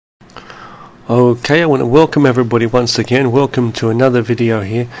Okay, I want to welcome everybody once again. Welcome to another video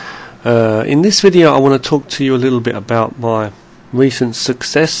here. In this video I want to talk to you a little bit about my recent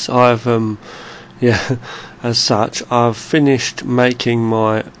success. I've as such I've finished making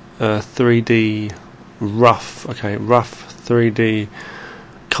my 3D rough 3D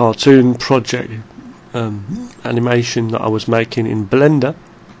cartoon project animation that I was making in Blender,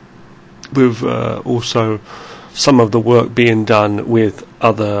 with also some of the work being done with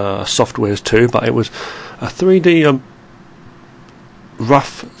other softwares too, but it was a 3D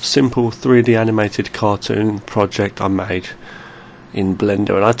rough, simple 3D animated cartoon project I made in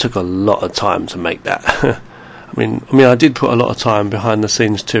Blender, and I took a lot of time to make that. I mean I did put a lot of time behind the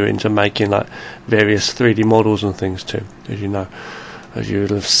scenes too into making like various 3D models and things too, as you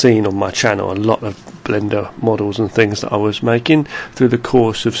will have seen on my channel, a lot of Blender models and things that I was making through the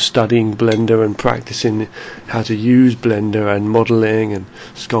course of studying Blender and practicing how to use Blender and modeling and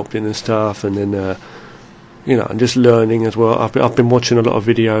sculpting and stuff, and then and just learning as well. I've been watching a lot of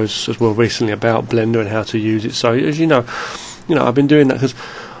videos as well recently about Blender and how to use it. So as you know I've been doing that because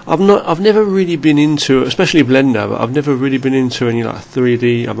I've never really been into, especially Blender, but I've never really been into any like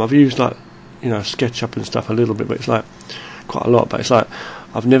 3D. I've used like SketchUp and stuff a little bit, but it's like quite a lot, but it's like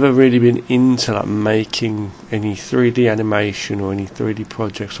I've never really been into like making any 3D animation or any 3D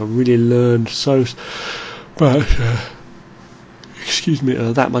projects. I really learned so much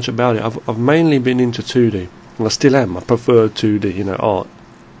that much about it. I've mainly been into 2D, and I still am. I prefer 2D, art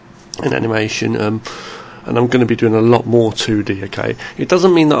and animation, and I'm going to be doing a lot more 2D. Okay, it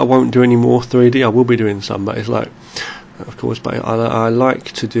doesn't mean that I won't do any more 3D. I will be doing some, but it's like, of course, but I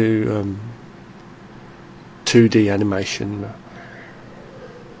like to do 2D animation.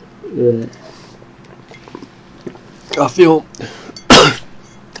 I feel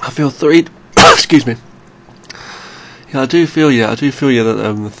 3D. Excuse me. I do feel that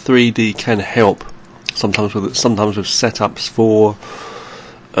 3D can help sometimes with setups for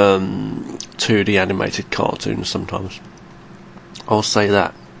 2D animated cartoons. Sometimes I will say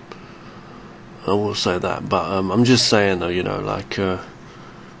that, but I'm just saying though,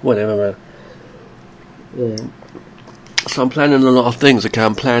 whatever, man. So I'm planning a lot of things. Okay,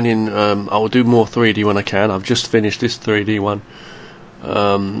 I'm planning. I will do more 3D when I can. I've just finished this 3D one,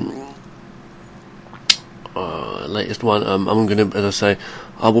 latest one. I'm gonna, as I say,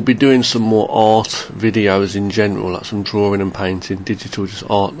 I will be doing some more art videos in general, like some drawing and painting, digital, just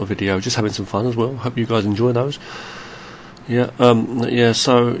art or video, just having some fun as well. Hope you guys enjoy those. And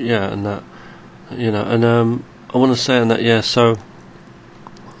that, and I want to say on that, so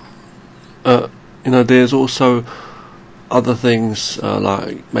there's also other things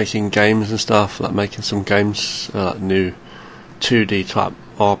like making games and stuff, like making some games, like new 2D type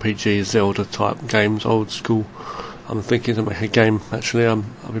RPG, Zelda type games, old school. I'm thinking to make a game actually.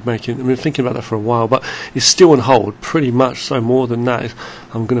 I've been thinking about that for a while, but it's still on hold, pretty much. So more than that,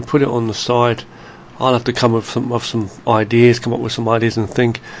 I'm going to put it on the side. I'll have to come up with some ideas, and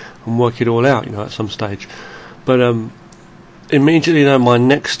think and work it all out, at some stage. But immediately, my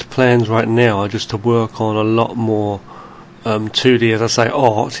next plans right now are just to work on a lot more 2D, as I say,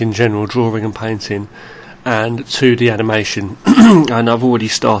 art in general, drawing and painting, and 2D animation. And I've already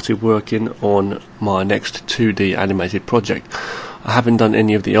started working on my next 2D animated project. I haven't done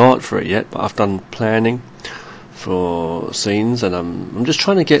any of the art for it yet, but I've done planning for scenes, and I'm just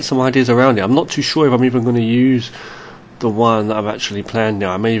trying to get some ideas around it. I'm not too sure if I'm even going to use the one that I've actually planned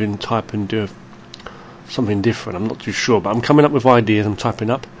now. I may even type and do something different. I'm not too sure, but I'm coming up with ideas. I'm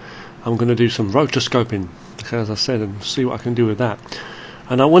typing up. I'm going to do some rotoscoping, as I said, and see what I can do with that.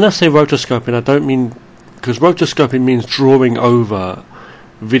 And when I say rotoscoping, I don't mean, because rotoscoping means drawing over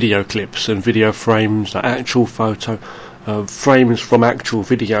video clips and video frames, like actual photo frames from actual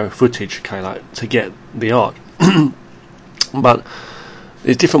video footage, okay, like to get the art. But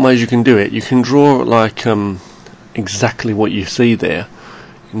there's different ways you can do it. You can draw like exactly what you see there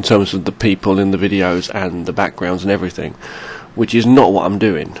in terms of the people in the videos and the backgrounds and everything, which is not what I'm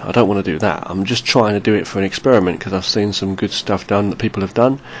doing. I don't want to do that. I'm just trying to do it for an experiment, because I've seen some good stuff done that people have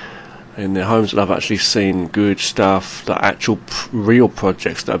done in their homes, and I've actually seen good stuff, like actual real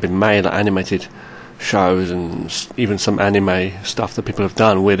projects that have been made, like animated shows and even some anime stuff that people have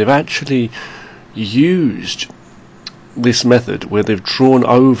done, where they've actually used this method, where they've drawn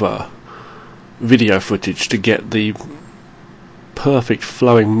over video footage to get the perfect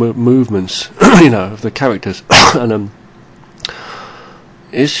flowing movements of the characters. And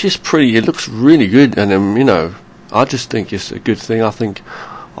it's just pretty, it looks really good, and I just think it's a good thing. I think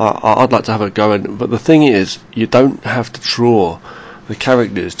I'd like to have a go, but the thing is, you don't have to draw the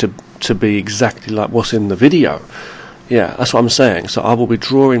characters to be exactly like what's in the video. yeah, that's what I'm saying. So I will be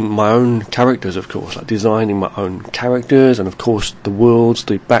drawing my own characters, of course, like designing my own characters, and of course the worlds,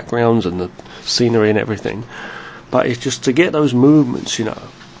 the backgrounds, and the scenery and everything. But it's just to get those movements, you know.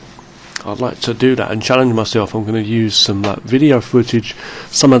 I'd like to do that and challenge myself. I'm going to use some like video footage.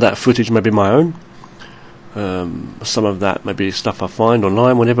 Some of that footage may be my own. Some of that may be stuff I find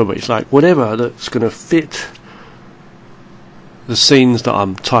online, whatever. But it's like whatever that's going to fit the scenes that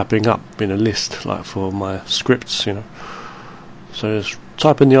I'm typing up in a list, like for my scripts, you know. So just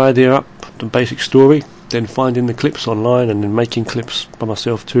typing the idea up, the basic story, then finding the clips online, and then making clips by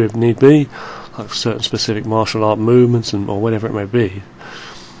myself too if need be, like certain specific martial art movements or whatever it may be.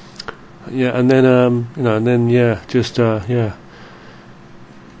 Yeah, and then you know, and then just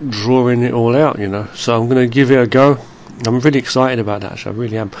drawing it all out, you know. So I'm going to give it a go. I'm really excited about that, actually, I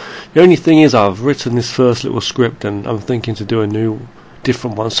really am. The only thing is I've written this first little script and I'm thinking to do a new,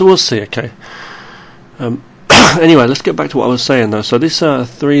 different one, so we'll see, okay. Anyway, let's get back to what I was saying though. So this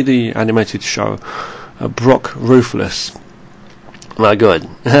 3D animated show, Brock Ruthless, my god.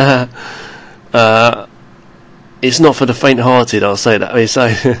 It's not for the faint-hearted, I'll say that.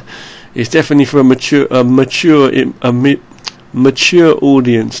 It's definitely for a mature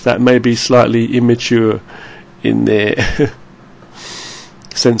audience that may be slightly immature in their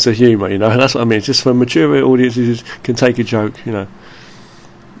sense of humour, you know. That's what I mean. It's just for mature audiences can take a joke, you know.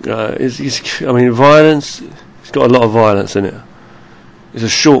 I mean, violence. It's got a lot of violence in it. It's a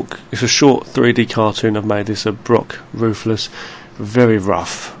short 3D cartoon I've made. It's a Brock Ruthless, very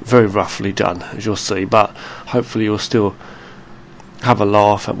roughly done, as you'll see. But hopefully you'll still have a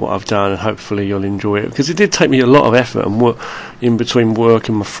laugh at what I've done, and hopefully you'll enjoy it, because it did take me a lot of effort and work in between work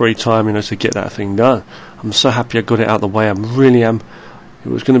and my free time, you know, to get that thing done. I'm so happy I got it out of the way. I really am. It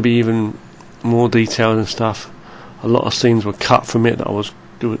was going to be even more detailed and stuff. A lot of scenes were cut from it that I was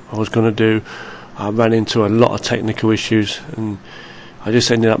going to do. I ran into a lot of technical issues, and I just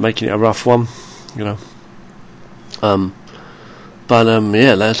ended up making it a rough one, you know.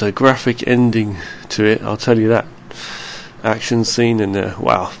 Yeah, there's a graphic ending to it, I'll tell you that. Action scene, and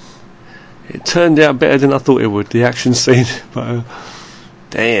wow, it turned out better than I thought it would, the action scene. But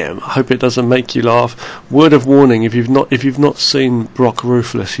damn, I hope it doesn't make you laugh. Word of warning: if you've not seen Brock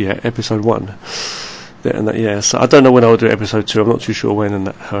Ruthless yet, episode 1, so I don't know when I'll do episode 2. I'm not too sure when, and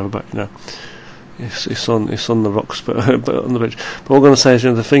that, but you know, it's on the rocks, but on the beach. But what I'm going to say is, you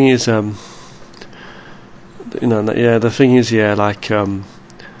know, the thing is,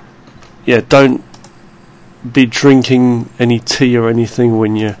 don't be drinking any tea or anything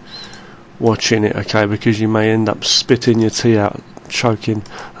when you're watching it, okay, because you may end up spitting your tea out, choking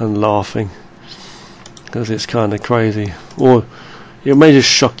and laughing, because it's kind of crazy, or it may just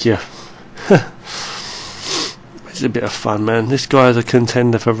shock you. It's a bit of fun, man. This guy is a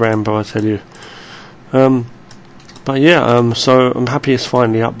contender for Rambo, I tell you. But yeah, so I'm happy it's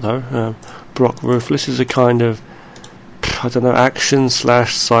finally up though. Brock Ruthless is a kind of, I don't know, action /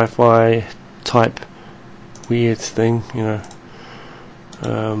 sci-fi type weird thing, you know,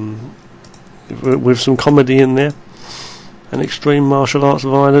 with some comedy in there, and extreme martial arts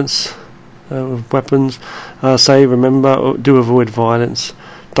violence with weapons. Remember, do avoid violence.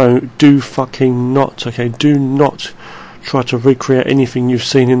 Do fucking not, okay? Do not try to recreate anything you've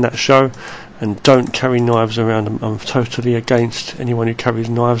seen in that show, and don't carry knives around. I'm totally against anyone who carries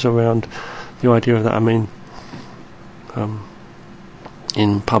knives around. The idea of that, I mean,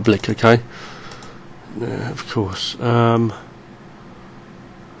 in public, okay? Of course.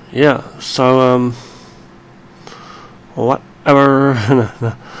 Yeah, so whatever.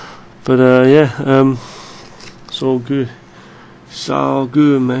 But yeah, it's all good. It's all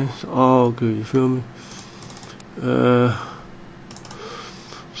good, man. It's all good, you feel me?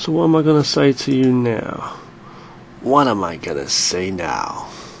 So what am I gonna say to you now? What am I gonna say now?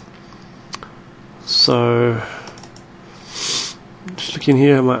 So just looking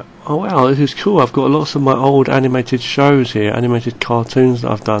here, oh wow, this is cool. I've got lots of my old animated shows here, animated cartoons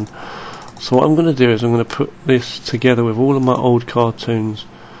that I've done. So what I'm going to do is I'm going to put this together with all of my old cartoons.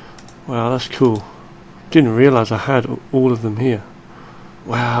 Wow, that's cool. Didn't realise I had all of them here.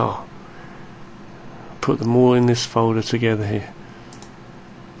 Wow. Put them all in this folder together here.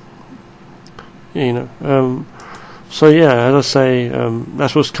 Yeah, you know. So yeah, as I say,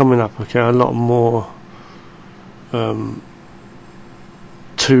 that's what's coming up. Okay, a lot more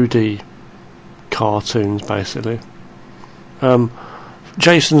 2D cartoons, basically.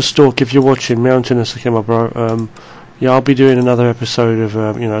 Jason Stork, if you're watching, Mountainous Akema, bro. Yeah, I'll be doing another episode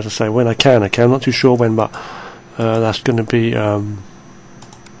of, you know, as I say, when I can. Okay, I'm not too sure when, but that's going to be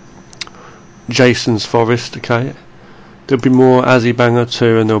Jason's Forest. Okay, there'll be more Azzy Banger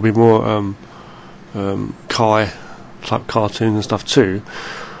 2, and there'll be more Kai type cartoons and stuff too.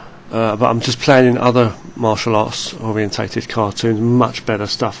 But I'm just planning other martial arts orientated cartoons, much better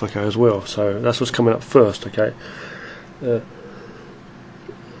stuff, okay, as well. So that's what's coming up first, okay.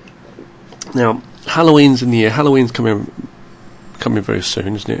 Now, Halloween's in the year. Halloween's coming very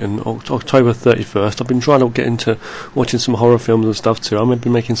soon, isn't it? And October 31st. I've been trying to get into watching some horror films and stuff too. I'm going to be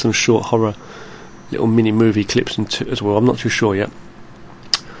making some short horror little mini movie clips as well. I'm not too sure yet.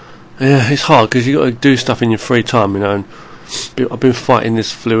 Yeah, it's hard because you got to do stuff in your free time, you know. And I've been fighting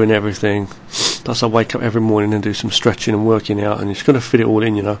this flu and everything. Thus, I wake up every morning and do some stretching and working out, and it's got to fit it all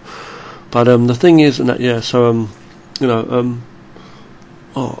in, you know. But the thing is, and that, yeah. So you know,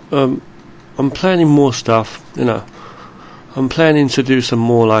 I'm planning more stuff, you know. I'm planning to do some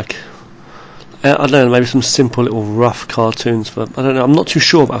more, like, I don't know, maybe some simple little rough cartoons for, I don't know, I'm not too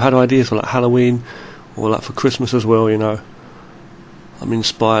sure, but I've had ideas for like Halloween or like for Christmas as well, you know. I'm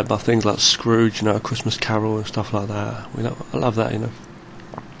inspired by things like Scrooge, you know, Christmas Carol and stuff like that. You know, I love that, you know.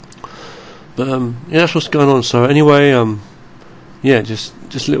 But yeah, that's what's going on. So anyway, yeah, just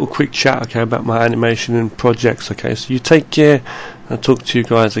a little quick chat, okay, about my animation and projects, okay. So you take care, and I'll talk to you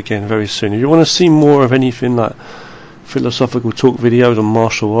guys again very soon. If you want to see more of anything like philosophical talk videos on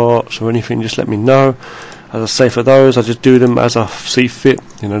martial arts or anything, just let me know. As I say, for those, I just do them as I see fit,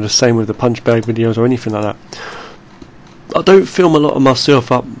 you know, the same with the punch bag videos or anything like that. I don't film a lot of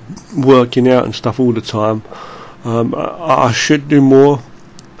myself up working out and stuff all the time. I should do more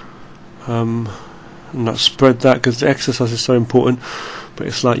and not spread that, because the exercise is so important. But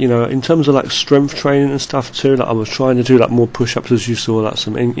it's like, you know, in terms of like strength training and stuff too, like I was trying to do like more push-ups, as you saw, like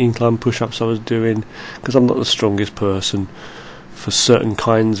some incline push-ups I was doing, because I'm not the strongest person for certain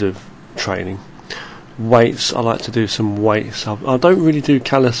kinds of training. Weights, I like to do some weights. I don't really do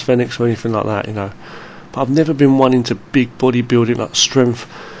calisthenics or anything like that, you know. But I've never been one into big bodybuilding, like strength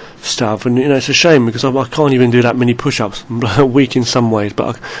stuff, and you know, it's a shame because I can't even do that many push-ups. I'm weak in some ways,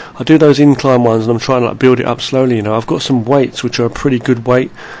 but I do those incline ones, and I'm trying to like build it up slowly, you know. I've got some weights which are a pretty good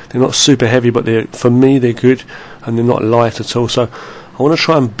weight. They're not super heavy, but for me they're good, and they're not light at all. So I want to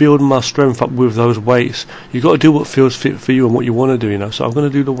try and build my strength up with those weights. You've got to do what feels fit for you and what you want to do, you know. So I'm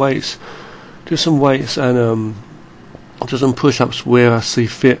going to do the weights, do some weights, and do some push-ups where I see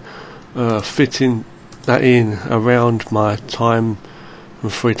fit, fitting that in around my time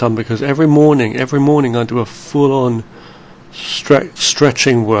and free time, because every morning I do a full-on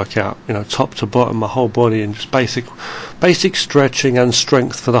stretching workout, you know, top to bottom, my whole body, and just basic stretching and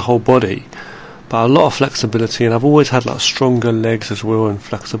strength for the whole body, but a lot of flexibility. And I've always had like stronger legs as well and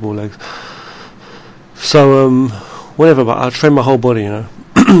flexible legs. So whatever, but I train my whole body, you know.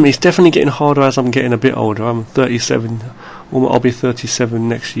 It's definitely getting harder as I'm getting a bit older. I'm 37. I'll be 37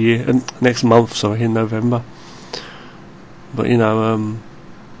 next year, next month, sorry, in November. But you know,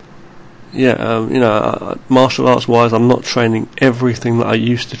 yeah, you know, martial arts wise, I'm not training everything that I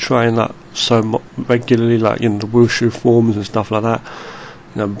used to train, like so regularly, like, you know, the wushu forms and stuff like that.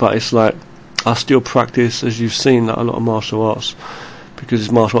 You know, but it's like I still practice, as you've seen, like, a lot of martial arts, because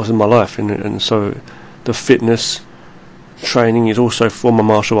it's martial arts in my life, and so the fitness training is also for my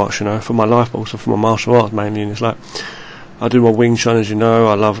martial arts, you know, for my life, but also for my martial arts mainly. And it's like, I do my Wing Chun, as you know.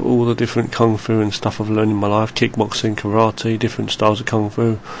 I love all the different Kung Fu and stuff I've learned in my life, kickboxing, karate, different styles of Kung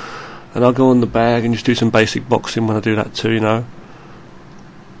Fu. And I'll go on the bag and just do some basic boxing when I do that too, you know.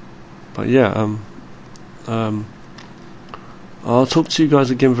 But yeah, I'll talk to you guys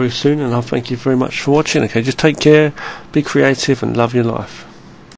again very soon, and I'll thank you very much for watching. Okay, just take care, be creative, and love your life.